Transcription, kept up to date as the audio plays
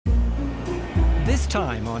This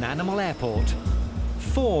time on Animal Airport,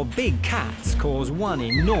 4 big cats cause one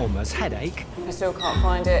enormous headache. We still can't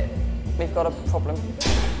find it. We've got a problem.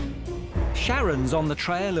 Sharon's on the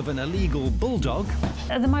trail of an illegal bulldog.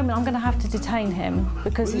 At the moment, I'm going to have to detain him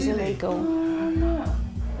because he's illegal.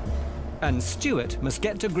 And Stuart must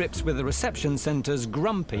get to grips with the reception centre's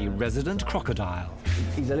grumpy resident crocodile.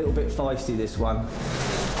 He's a little bit feisty, this one.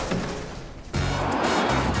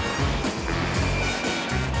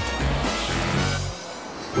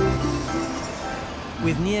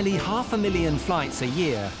 With nearly 500,000 flights a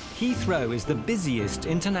year, Heathrow is the busiest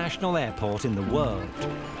international airport in the world.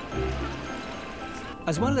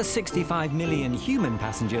 As well as 65 million human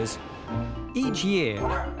passengers, each year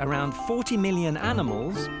around 40 million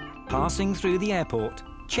animals passing through the airport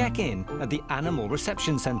check in at the Animal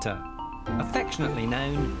Reception Centre, affectionately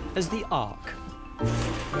known as the Ark.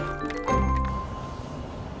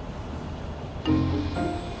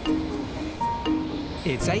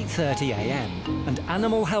 It's 8:30 a.m. and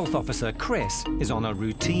Animal Health Officer Chris is on a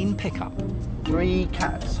routine pickup. 3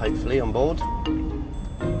 cats, hopefully, on board.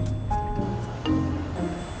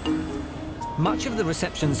 Much of the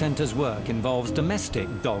reception centre's work involves domestic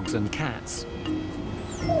dogs and cats.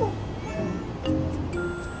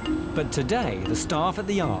 But today, the staff at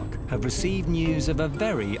the Ark have received news of a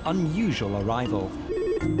very unusual arrival.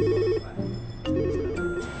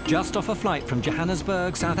 Just off a flight from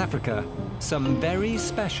Johannesburg, South Africa, some very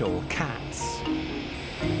special cats.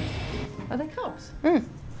 Are they cubs?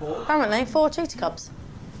 Apparently, 4 cheetah cubs.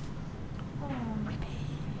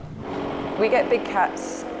 We get big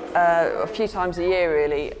cats a few times a year,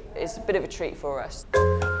 really. It's a bit of a treat for us.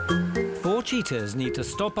 4 cheetahs need to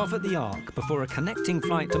stop off at the Ark before a connecting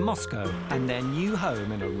flight to Moscow and their new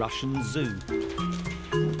home in a Russian zoo.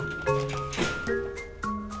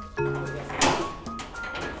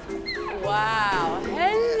 Wow,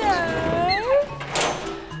 hello!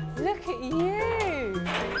 Look at you!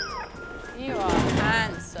 You are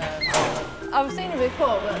handsome. I've seen them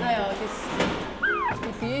before, but they are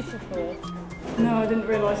just beautiful. No, I didn't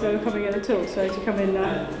realise they were coming in at all, so to come in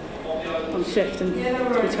on shift and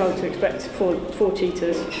to be told to expect four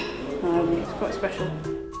cheetahs, it's quite special.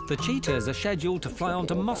 The cheetahs are scheduled to fly on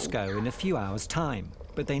to Moscow in a few hours' time,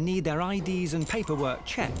 but they need their IDs and paperwork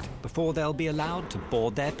checked before they'll be allowed to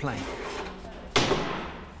board their plane.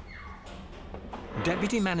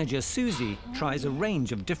 Deputy Manager Susie tries a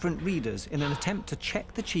range of different readers in an attempt to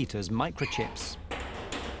check the cheetah's microchips.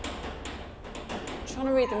 Trying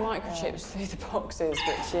to read the microchips through the boxes,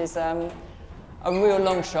 which is a real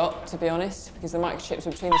long shot, to be honest, because the microchips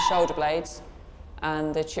are between the shoulder blades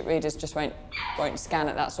and the chip readers just won't scan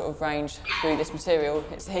at that sort of range through this material,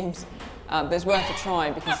 it seems. But it's worth a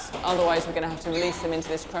try, because otherwise we're going to have to release them into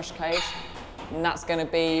this crush cage, and that's going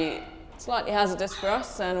to be slightly hazardous for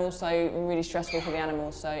us and also really stressful for the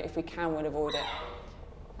animals, so if we can, we'll avoid it.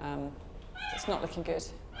 It's not looking good.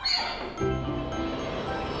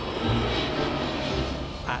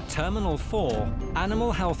 At Terminal 4,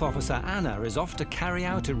 Animal Health Officer Anna is off to carry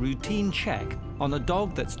out a routine check on a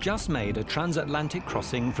dog that's just made a transatlantic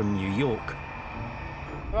crossing from New York.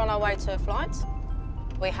 We're on our way to a flight.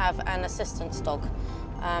 We have an assistance dog,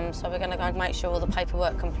 so we're going to go and make sure all the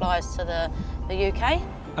paperwork complies to the UK.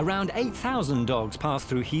 Around 8,000 dogs pass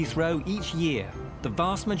through Heathrow each year, the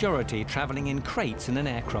vast majority travelling in crates in an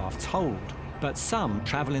aircraft's hold, but some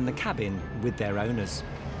travel in the cabin with their owners.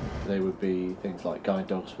 They would be things like guide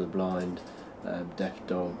dogs for the blind, deaf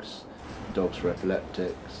dogs, dogs for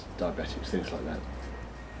epileptics, diabetics, things like that.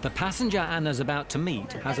 The passenger Anna's about to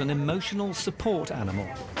meet has an emotional support animal.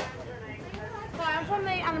 Hi, I'm from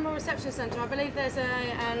the Animal Reception Centre. I believe there's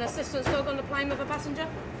an assistance dog on the plane with a passenger.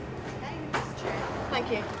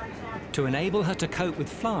 Thank you. To enable her to cope with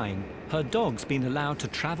flying, her dog's been allowed to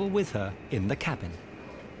travel with her in the cabin.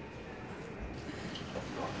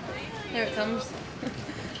 Here it comes.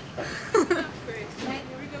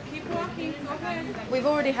 We've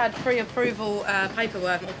already had pre-approval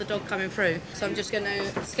paperwork of the dog coming through, so I'm just going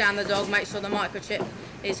to scan the dog, make sure the microchip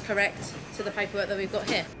is correct to the paperwork that we've got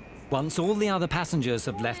here. Once all the other passengers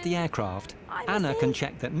have left the aircraft, Anna can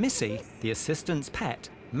check that Missy, the assistant's pet,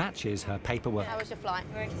 matches her paperwork. How was your flight?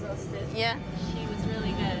 We're exhausted. Yeah? She was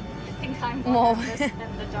really good. I think I'm more nervous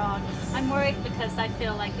than the dog. I'm worried because I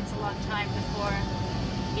feel like it's a long time before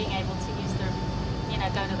being able to use the,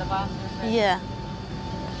 go to the bathroom. But yeah.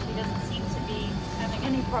 She doesn't seem to be having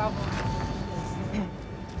any problem.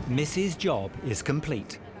 Missy's job is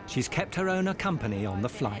complete. She's kept her owner company on the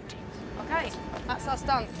flight. Okay, that's us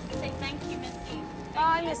done. Say thank you, Missy.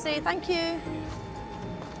 Bye, Missy. Thank you.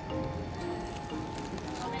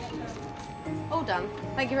 All done.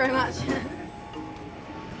 Thank you very much.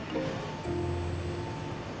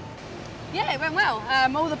 Yeah, it went well.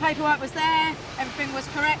 All the paperwork was there, everything was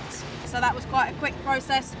correct, so that was quite a quick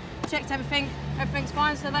process. Checked everything, everything's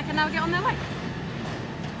fine, so they can now get on their way.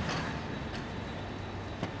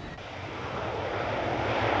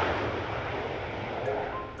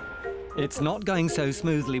 It's not going so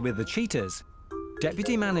smoothly with the cheetahs.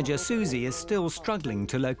 Deputy Manager Susie is still struggling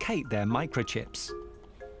to locate their microchips.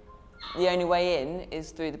 The only way in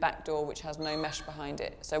is through the back door, which has no mesh behind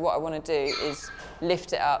it. So what I want to do is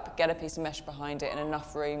lift it up, get a piece of mesh behind it and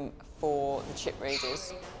enough room for the chip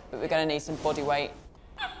readers. But we're going to need some body weight.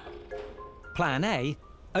 Plan A,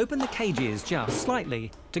 open the cages just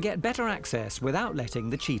slightly to get better access without letting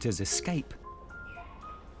the cheetahs escape.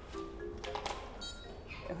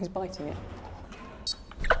 Oh, he's biting it.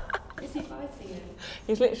 Is he biting it?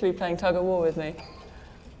 He's literally playing tug of war with me.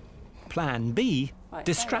 Plan B, Right,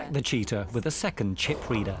 distract the cheetah with a second chip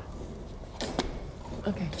reader.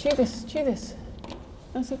 OK, chew this, chew this.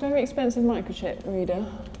 That's a very expensive microchip reader.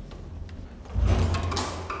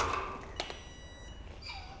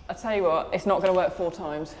 I tell you what, it's not going to work 4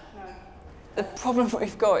 times. No. The problem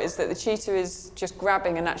we've got is that the cheetah is just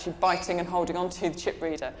grabbing and actually biting and holding onto the chip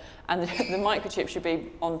reader, and the microchip should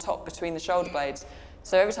be on top between the shoulder blades.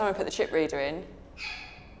 So every time I put the chip reader in,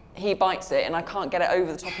 he bites it and I can't get it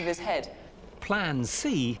over the top of his head. Plan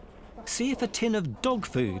C, see if a tin of dog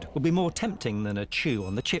food will be more tempting than a chew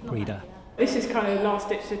on the chip reader. This is kind of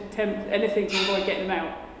last-ditch attempt, anything to avoid getting them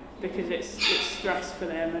out, because it's stress for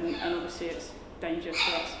them and obviously it's danger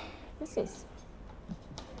for us. What's this?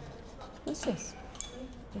 What's this?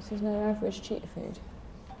 This is no average cheetah food.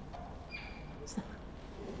 What's that?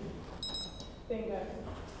 Bingo.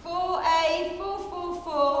 4A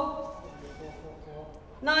 444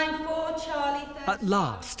 94 Charlie 30. At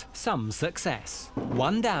last, some success.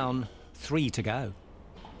 1 down, 3 to go.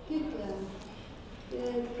 Good girl.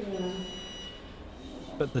 Good girl.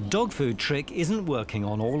 But the dog food trick isn't working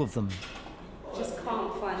on all of them. Just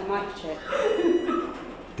can't find the microchip.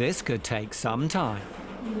 This could take some time.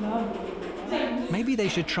 Maybe they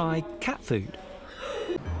should try cat food.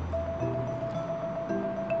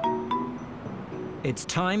 It's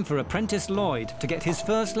time for apprentice Lloyd to get his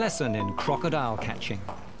first lesson in crocodile catching.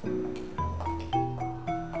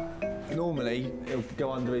 Normally, he'll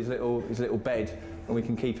go under his little bed and we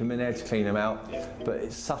can keep him in there to clean him out, but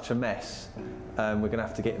it's such a mess. We're going to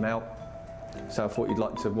have to get him out. So I thought you'd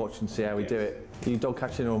like to watch and see how we do it. Are you dog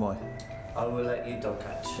catching or am I? I will let you dog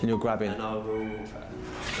catch. And you're grabbing? And I will...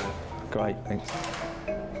 Great, thanks.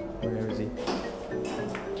 Where is he?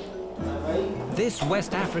 This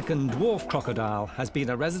West African dwarf crocodile has been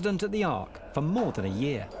a resident at the Ark for more than a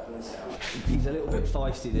year. He's a little bit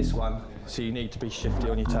feisty, this one, so you need to be shifty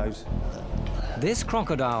on your toes. This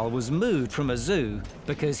crocodile was moved from a zoo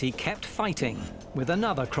because he kept fighting with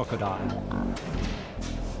another crocodile.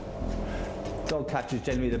 Dog catch is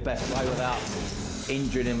generally the best way without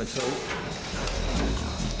injuring him at all.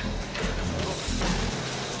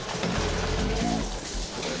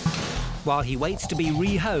 While he waits to be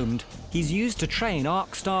rehomed, he's used to train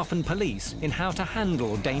Ark staff and police in how to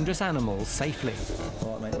handle dangerous animals safely.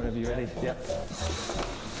 All right, mate, whenever you're ready. Yep.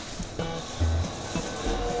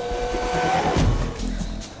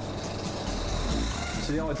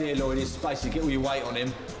 So the idea, Lloyd, is basically get all your weight on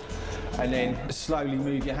him and then slowly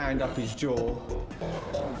move your hand up his jaw,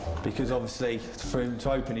 because obviously for him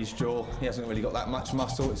to open his jaw, he hasn't really got that much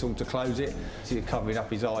muscle, it's all to close it. So you're covering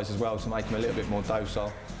up his eyes as well to make him a little bit more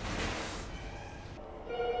docile.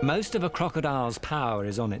 Most of a crocodile's power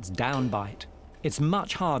is on its down bite. It's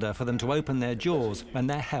much harder for them to open their jaws when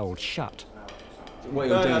they're held shut. What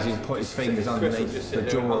he'll do is he'll put his fingers underneath the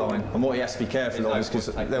jawline, and what he has to be careful of is because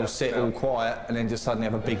they'll sit all quiet and then just suddenly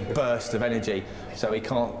have a big burst of energy, so he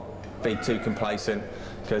can't be too complacent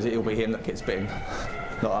because it'll be him that gets bitten,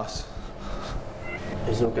 not us.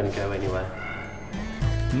 He's not going to go anywhere.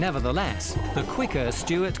 Nevertheless, the quicker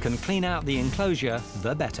Stuart can clean out the enclosure,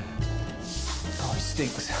 the better. Oh, he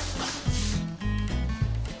stinks.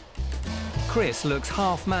 Chris looks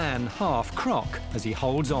half man, half croc as he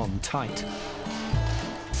holds on tight.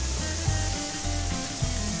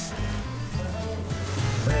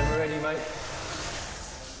 We're ready, mate.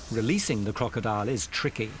 Releasing the crocodile is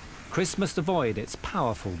tricky. Chris must avoid its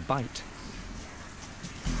powerful bite.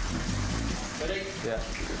 Ready? Yeah.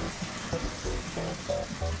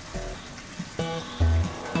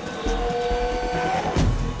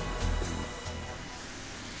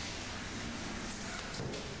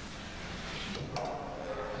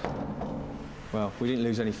 Well, we didn't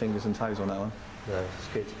lose any fingers and toes on that one. No, it's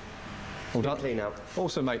good. All done? Clean out.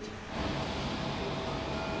 Awesome, mate.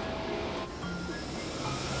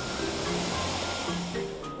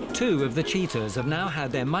 2 of the cheetahs have now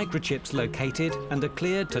had their microchips located and are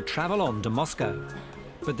cleared to travel on to Moscow.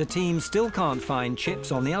 But the team still can't find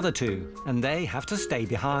chips on the other 2, and they have to stay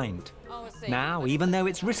behind. Now, even though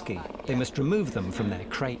it's risky, they must remove them from their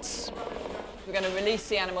crates. We're going to release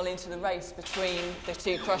the animal into the race between the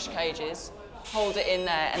 2 crush cages, hold it in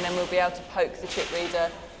there, and then we'll be able to poke the chip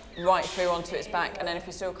reader right through onto its back, and then if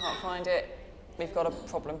we still can't find it, we've got a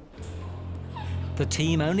problem. The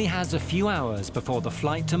team only has a few hours before the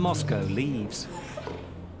flight to Moscow leaves.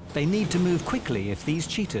 They need to move quickly if these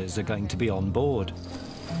cheetahs are going to be on board.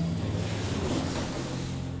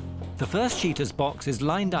 The first cheetah's box is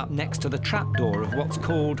lined up next to the trapdoor of what's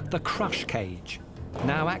called the crush cage.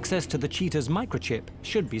 Now access to the cheetah's microchip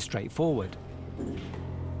should be straightforward.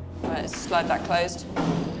 Right, let's slide that closed.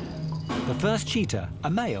 The first cheetah, a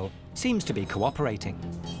male, seems to be cooperating.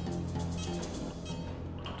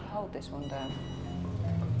 Hold this one down.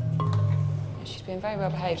 She's being very well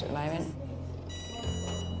behaved at the moment.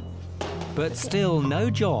 But still no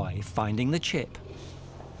joy finding the chip.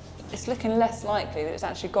 It's looking less likely that it's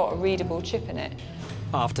actually got a readable chip in it.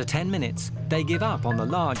 After 10 minutes, they give up on the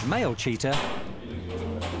large male cheetah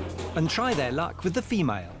and try their luck with the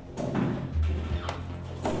female.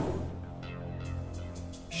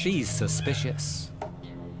 She's suspicious.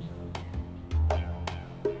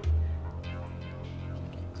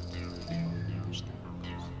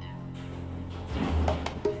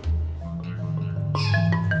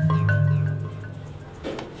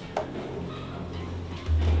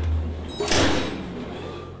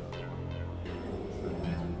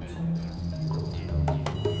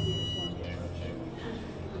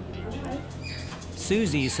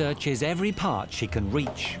 Susie searches every part she can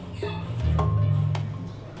reach,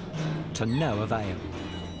 to no avail.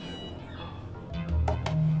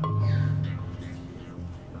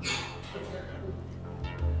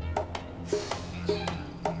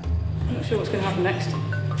 I'm not sure what's going to happen next.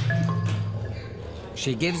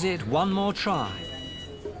 She gives it one more try.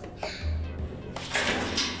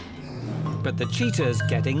 But the cheetah's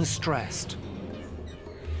getting stressed.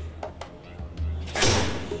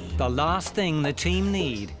 The last thing the team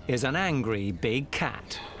need is an angry big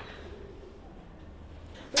cat.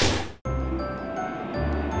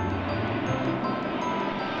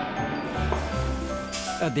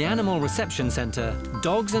 At the Animal Reception Centre,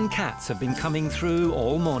 dogs and cats have been coming through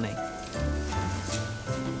all morning.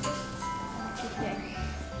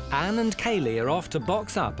 Anne and Kaylee are off to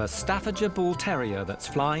box up a Staffordshire Bull Terrier that's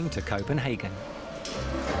flying to Copenhagen.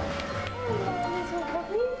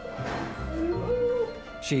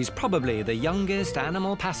 She's probably the youngest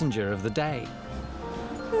animal passenger of the day.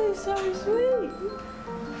 Oh, so sweet.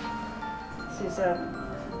 This is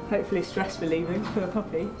hopefully stress relieving for the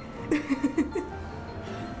puppy.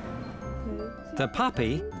 The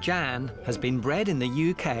puppy, Jan, has been bred in the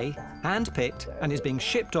UK, handpicked, and is being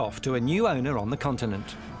shipped off to a new owner on the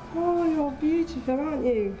continent. Oh, you're beautiful, aren't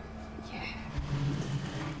you? Yeah.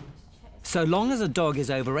 So long as a dog is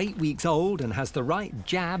over 8 weeks old and has the right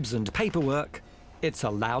jabs and paperwork, it's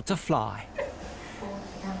allowed to fly.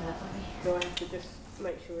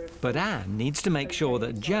 But Anne needs to make sure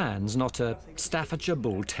that Jan's not a Staffordshire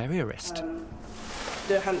Bull Terrierist.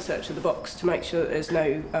 Do a hand search of the box to make sure that there's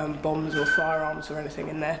no bombs or firearms or anything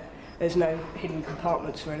in there. There's no hidden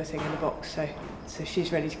compartments or anything in the box, so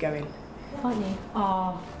she's ready to go in. Aren't you?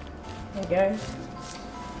 Oh, there you go.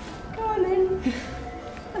 Go on then.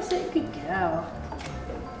 That's it, good girl.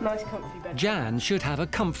 Nice comfy bed. Jan should have a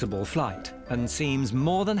comfortable flight and seems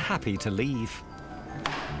more than happy to leave.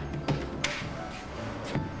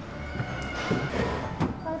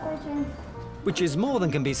 bye-bye, Jen. Which is more than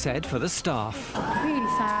can be said for the staff. Really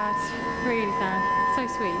sad, really sad. So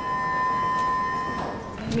sweet.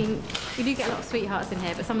 I mean, we do get a lot of sweethearts in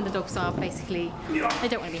here, but some of the dogs are basically, they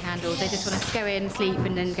don't want to be handled. They just want to go in, sleep,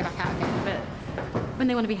 and then go back out again. But when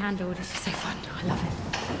they want to be handled, it's just so fun. I love it.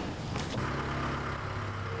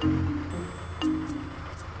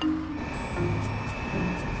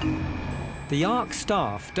 The ARC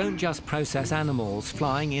staff don't just process animals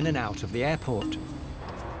flying in and out of the airport.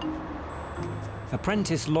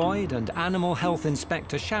 Apprentice Lloyd and Animal Health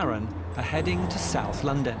Inspector Sharon are heading to South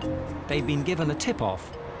London. They've been given a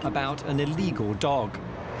tip-off about an illegal dog.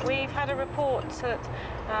 We've had a report that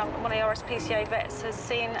one of the RSPCA vets has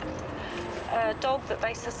seen a dog that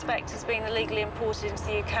they suspect has been illegally imported into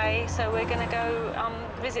the UK, so we're going to go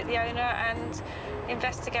visit the owner and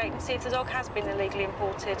investigate and see if the dog has been illegally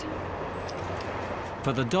imported.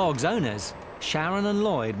 For the dog's owners, Sharon and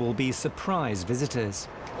Lloyd will be surprise visitors.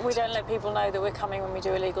 We don't let people know that we're coming when we do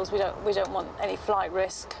illegals. We don't want any flight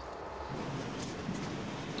risk.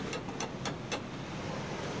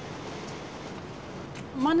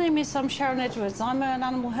 My name is Sharon Edwards. I'm an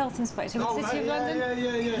animal health inspector with the City of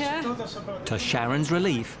London. Yeah. She told us about it. To Sharon's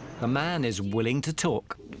relief, the man is willing to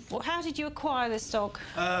talk. Well, how did you acquire this dog?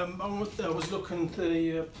 I was looking at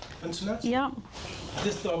the internet. Yeah.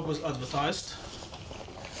 This dog was advertised.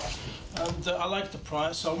 And I liked the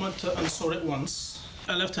price, so I went and saw it once.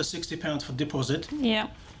 I left her £60 for deposit. Yeah.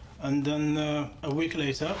 And then a week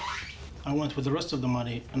later, I went with the rest of the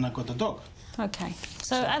money and I got the dog. Okay.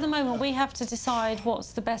 So at the moment, we have to decide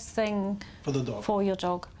what's the best thing for the dog. For your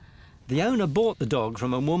dog. The owner bought the dog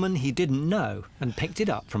from a woman he didn't know and picked it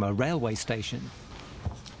up from a railway station.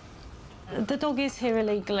 The dog is here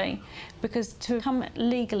illegally, because to come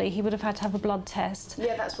legally he would have had to have a blood test.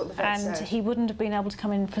 Yeah, that's what the vet said. And he wouldn't have been able to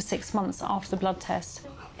come in for 6 months after the blood test.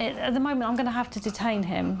 At the moment I'm going to have to detain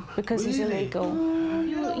him because he's illegal.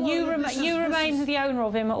 You remain the owner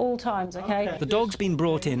of him at all times, okay? The dog's been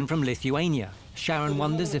brought in from Lithuania. Sharon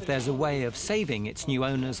wonders if there's a way of saving its new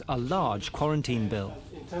owners a large quarantine bill.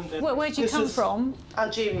 Where'd you come from?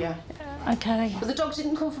 Algeria. Okay. But the dogs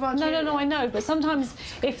didn't come from Algeria. No, I know. But sometimes,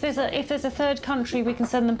 if there's a third country we can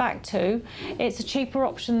send them back to, it's a cheaper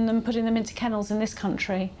option than putting them into kennels in this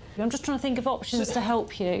country. I'm just trying to think of options to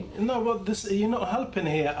help you. No, well, you're not helping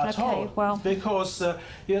here at all. Okay, well. Because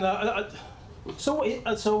you know, so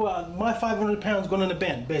my £500 gone in a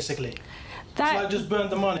bin, basically. So I just burned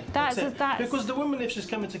the money. Because the woman, if she's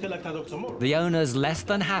coming to collect her dog tomorrow. The owner's less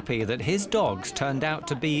than happy that his dogs turned out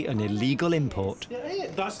to be an illegal import. Yeah,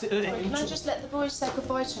 that's Can I just let the boys say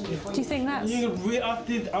goodbye to me? Do you think that's...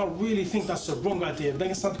 I really think that's a wrong idea. If they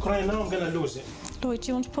can start crying now, I'm going to lose it. Lloyd, do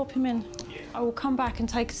you want to pop him in? I will come back and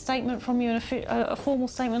take a statement from you, a formal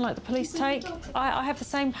statement like the police take. I have the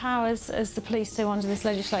same powers as the police do under this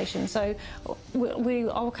legislation, so I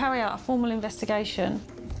will carry out a formal investigation.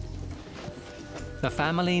 The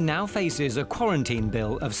family now faces a quarantine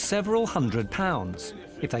bill of several £100s.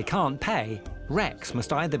 If they can't pay, Rex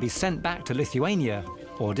must either be sent back to Lithuania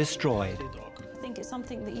or destroyed. I think it's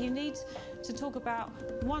something that you need to talk about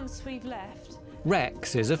once we've left.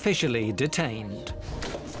 Rex is officially detained.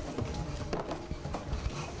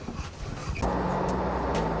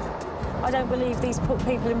 I don't believe these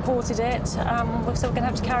people imported it, so we're going to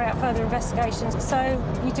have to carry out further investigations. So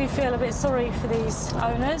you do feel a bit sorry for these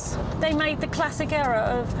owners. They made the classic error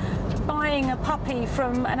of buying a puppy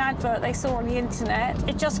from an advert they saw on the internet.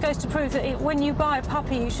 It just goes to prove that when you buy a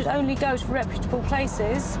puppy, you should only go to reputable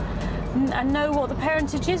places and know what the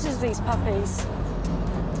parentage is of these puppies.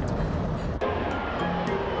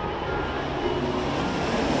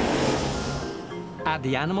 At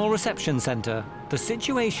the Animal Reception Centre, the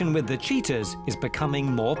situation with the cheetahs is becoming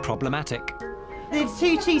more problematic. The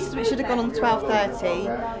two cheetahs which should have gone on 12:30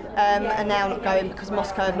 are now not going because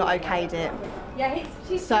Moscow have not okayed it.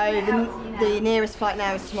 So the nearest flight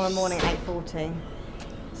now is tomorrow morning at 8:40.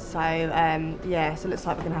 So yeah, so it looks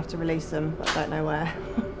like we're going to have to release them, but I don't know where.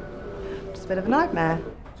 Just a bit of a nightmare.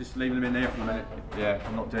 Just leaving them in there for a minute. Yeah,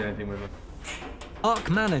 I'm not doing anything with them.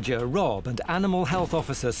 ARC manager Rob and animal health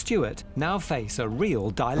officer Stuart now face a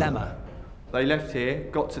real dilemma. They left here,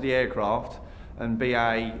 got to the aircraft, and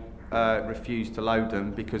BA refused to load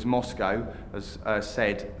them because Moscow has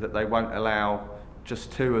said that they won't allow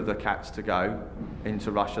just 2 of the cats to go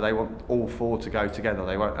into Russia. They want all 4 to go together.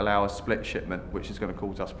 They won't allow a split shipment, which is going to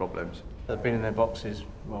cause us problems. They've been in their boxes,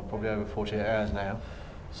 well, probably over 48 hours now,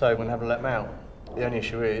 so we're going to have to let them out. The only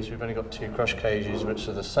issue is we've only got 2 crush cages, which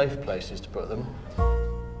are the safe places to put them.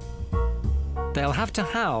 They'll have to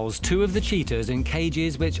house 2 of the cheetahs in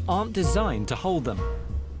cages which aren't designed to hold them.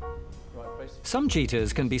 Some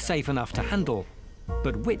cheetahs can be safe enough to handle,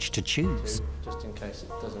 but which to choose? Just in case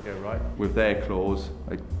it doesn't go right. With their claws,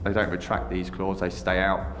 they don't retract these claws, they stay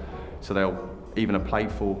out. So even a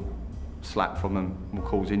playful slap from them will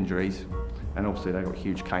cause injuries. And obviously they've got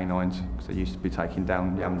huge canines, because they used to be taking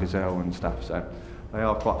down young gazelle and stuff, so they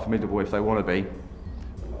are quite formidable if they want to be.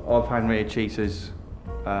 I've had reared cheetahs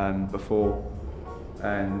before,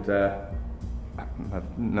 and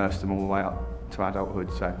I've nursed them all the way up to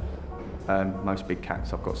adulthood, so most big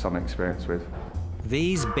cats I've got some experience with.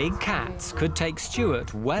 These big cats could take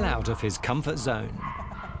Stuart well out of his comfort zone.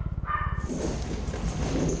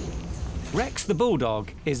 Rex the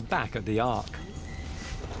Bulldog is back at the ARC.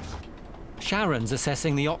 Sharon's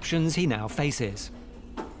assessing the options he now faces.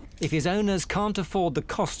 If his owners can't afford the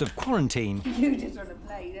cost of quarantine,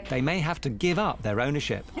 they may have to give up their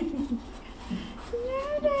ownership.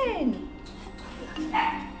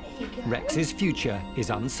 Rex's future is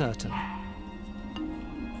uncertain.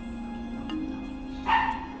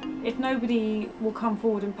 If nobody will come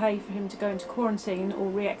forward and pay for him to go into quarantine or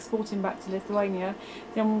re-export him back to Lithuania,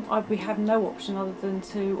 then we have no option other than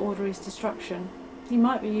to order his destruction. He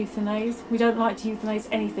might be euthanized. We don't like to euthanize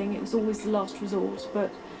anything. It was always the last resort, but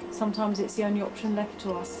sometimes it's the only option left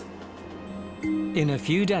to us. In a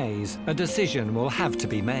few days, a decision will have to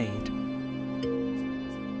be made.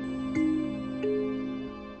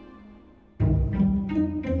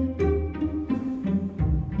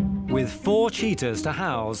 With 4 cheetahs to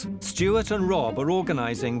house, Stuart and Rob are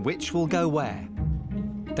organising which will go where.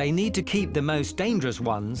 They need to keep the most dangerous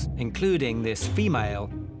ones, including this female,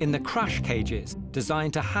 in the crush cages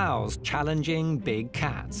designed to house challenging big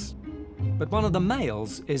cats. But one of the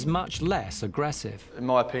males is much less aggressive. In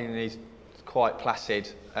my opinion, he's quite placid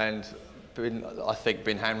and I think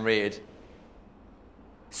been hand-reared.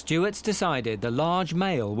 Stuart's decided the large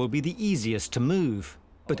male will be the easiest to move,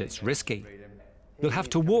 but it's risky. You'll have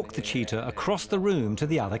to walk the cheetah across the room to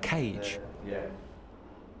the other cage.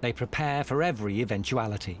 They prepare for every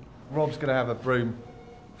eventuality. Rob's going to have a broom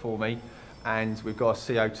for me, and we've got a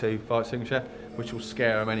CO2 fire extinguisher, which will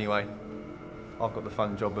scare him anyway. I've got the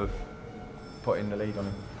fun job of putting the lead on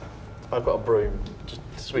him. I've got a broom, just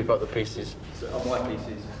to sweep up the pieces. On my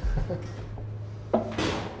pieces.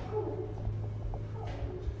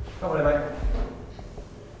 Come on, mate.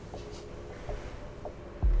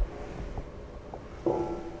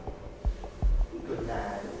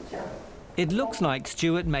 It looks like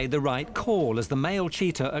Stuart made the right call as the male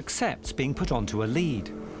cheetah accepts being put onto a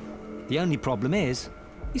lead. The only problem is,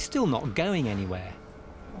 he's still not going anywhere.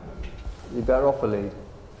 You're better off a lead,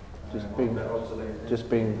 just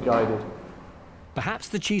being guided. Perhaps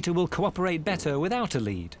the cheetah will cooperate better without a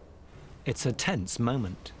lead. It's a tense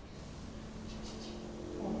moment.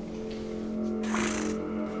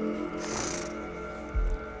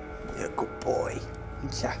 You're a good boy.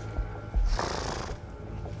 Yeah.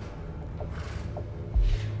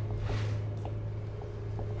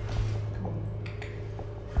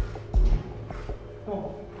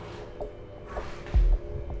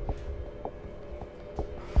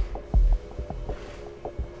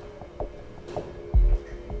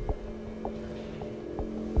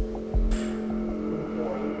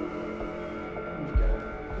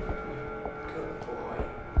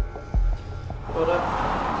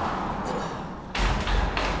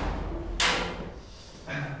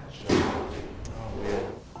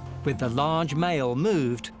 With the large male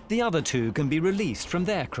moved, the other 2 can be released from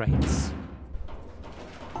their crates.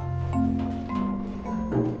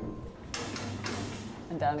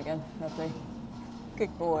 And down again, lovely.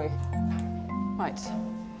 Good boy. Right.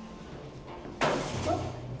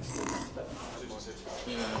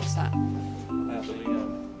 What's that?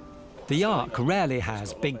 The Ark rarely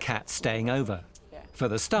has big cats staying over. For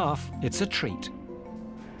the staff, it's a treat.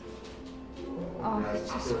 Oh,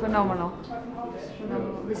 it's just phenomenal.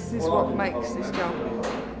 This is what makes this job.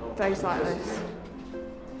 Days like this.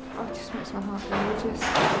 Oh, it just makes my heart religious.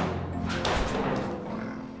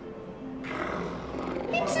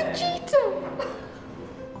 It's a cheetah!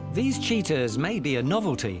 These cheetahs may be a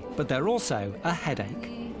novelty, but they're also a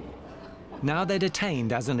headache. Now they're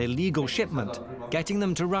detained as an illegal shipment. Getting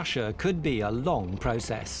them to Russia could be a long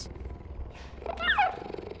process.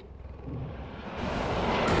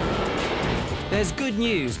 There's good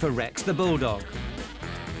news for Rex the Bulldog.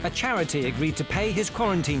 A charity agreed to pay his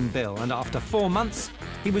quarantine bill, and after 4 months,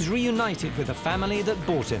 he was reunited with the family that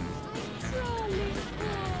bought him.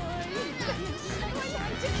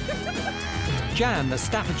 Jan, the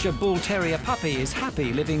Staffordshire Bull Terrier puppy, is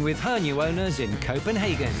happy living with her new owners in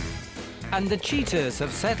Copenhagen. And the cheetahs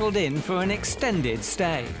have settled in for an extended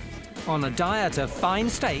stay. On a diet of fine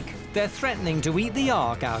steak, they're threatening to eat the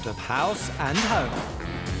Ark out of house and home.